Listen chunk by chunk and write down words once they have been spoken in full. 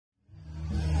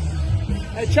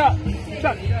Hey, Chuck, you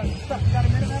got a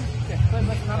minute, man? Yeah,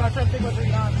 listen, I'm not trying to think what's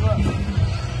going on. Look,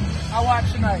 I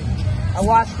watched tonight. I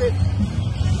watched it.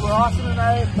 We're awesome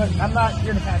tonight, but I'm not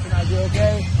here to patronize you,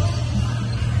 okay?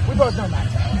 We both know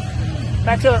Max Taylor.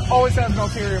 Max Taylor always has an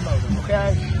ulterior motive,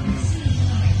 okay?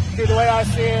 Dude, the way I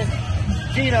see it,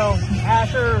 Gino,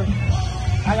 Asher,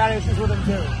 I got issues with him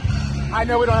too. I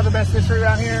know we don't have the best history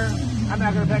around here. I'm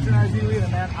not going to patronize you either,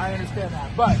 man. I understand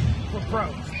that. But we're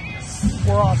pros.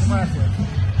 We're awesome wrestlers.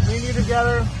 Me and you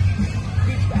together,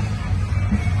 beats that.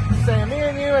 Saying me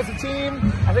and you as a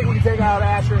team, I think we can take out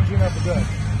Asher and Gino for good.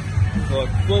 Look,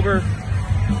 Wilbur,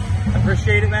 I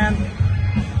appreciate it, man.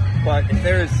 But if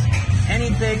there is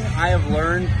anything I have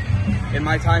learned in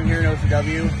my time here in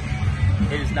OCW,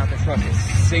 it is not to trust a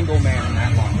single man in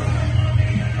that locker room.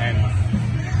 And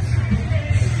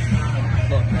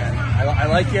look, man, I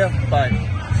like you, but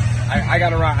I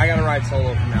gotta ride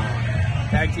solo from now on.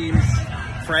 Tag teams,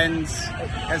 friends,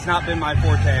 has not been my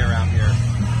forte around here.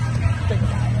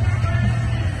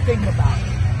 Think about it.